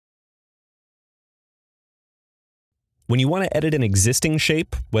When you want to edit an existing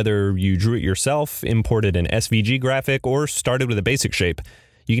shape, whether you drew it yourself, imported an SVG graphic, or started with a basic shape,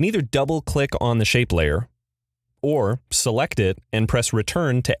 you can either double-click on the shape layer, or select it and press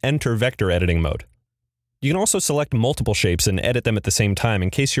Return to enter vector editing mode. You can also select multiple shapes and edit them at the same time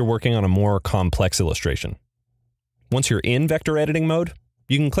in case you're working on a more complex illustration. Once you're in vector editing mode,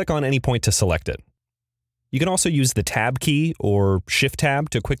 you can click on any point to select it. You can also use the Tab key or Shift Tab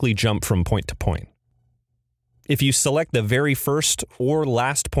to quickly jump from point to point. If you select the very first or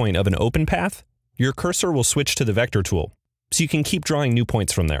last point of an open path, your cursor will switch to the vector tool, so you can keep drawing new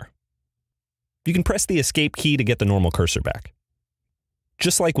points from there. You can press the Escape key to get the normal cursor back.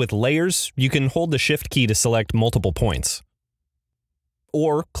 Just like with layers, you can hold the Shift key to select multiple points,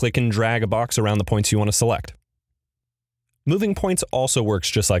 or click and drag a box around the points you want to select. Moving points also works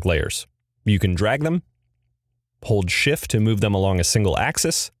just like layers. You can drag them, hold Shift to move them along a single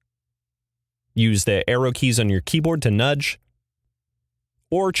axis, use the arrow keys on your keyboard to nudge,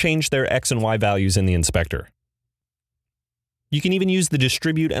 or change their X and Y values in the inspector. You can even use the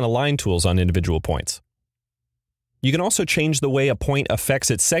Distribute and Align tools on individual points. You can also change the way a point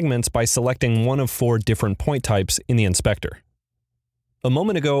affects its segments by selecting one of 4 different point types in the inspector. A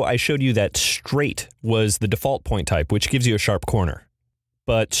moment ago, I showed you that straight was the default point type, which gives you a sharp corner.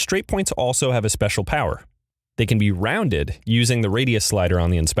 But straight points also have a special power. They can be rounded using the radius slider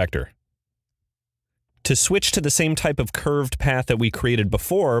on the inspector. To switch to the same type of curved path that we created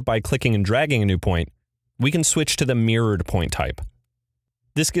before by clicking and dragging a new point, we can switch to the mirrored point type.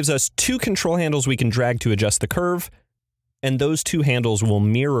 This gives us 2 control handles we can drag to adjust the curve, and those 2 handles will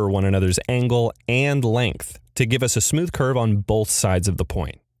mirror one another's angle and length to give us a smooth curve on both sides of the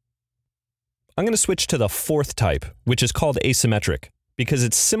point. I'm going to switch to the 4th type, which is called asymmetric, because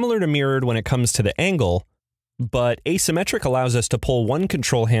it's similar to mirrored when it comes to the angle, but asymmetric allows us to pull one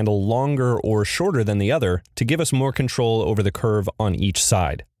control handle longer or shorter than the other to give us more control over the curve on each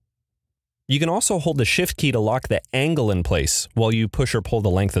side. You can also hold the Shift key to lock the angle in place while you push or pull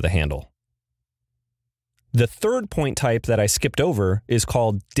the length of the handle. The 3rd point type that I skipped over is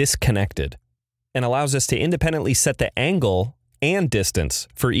called disconnected and allows us to independently set the angle and distance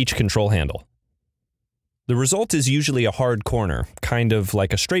for each control handle. The result is usually a hard corner, kind of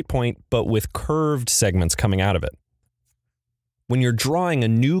like a straight point, but with curved segments coming out of it. When you're drawing a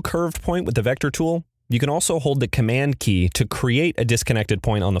new curved point with the vector tool, you can also hold the Command key to create a disconnected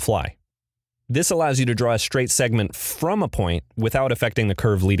point on the fly. This allows you to draw a straight segment from a point without affecting the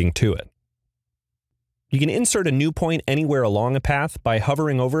curve leading to it. You can insert a new point anywhere along a path by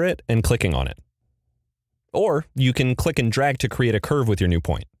hovering over it and clicking on it. Or you can click and drag to create a curve with your new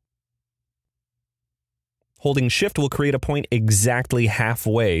point. Holding Shift will create a point exactly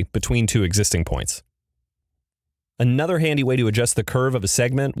halfway between 2 existing points. Another handy way to adjust the curve of a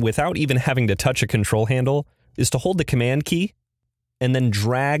segment without even having to touch a control handle is to hold the Command key and then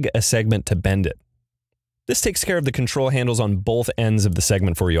drag a segment to bend it. This takes care of the control handles on both ends of the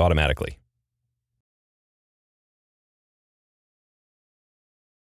segment for you automatically.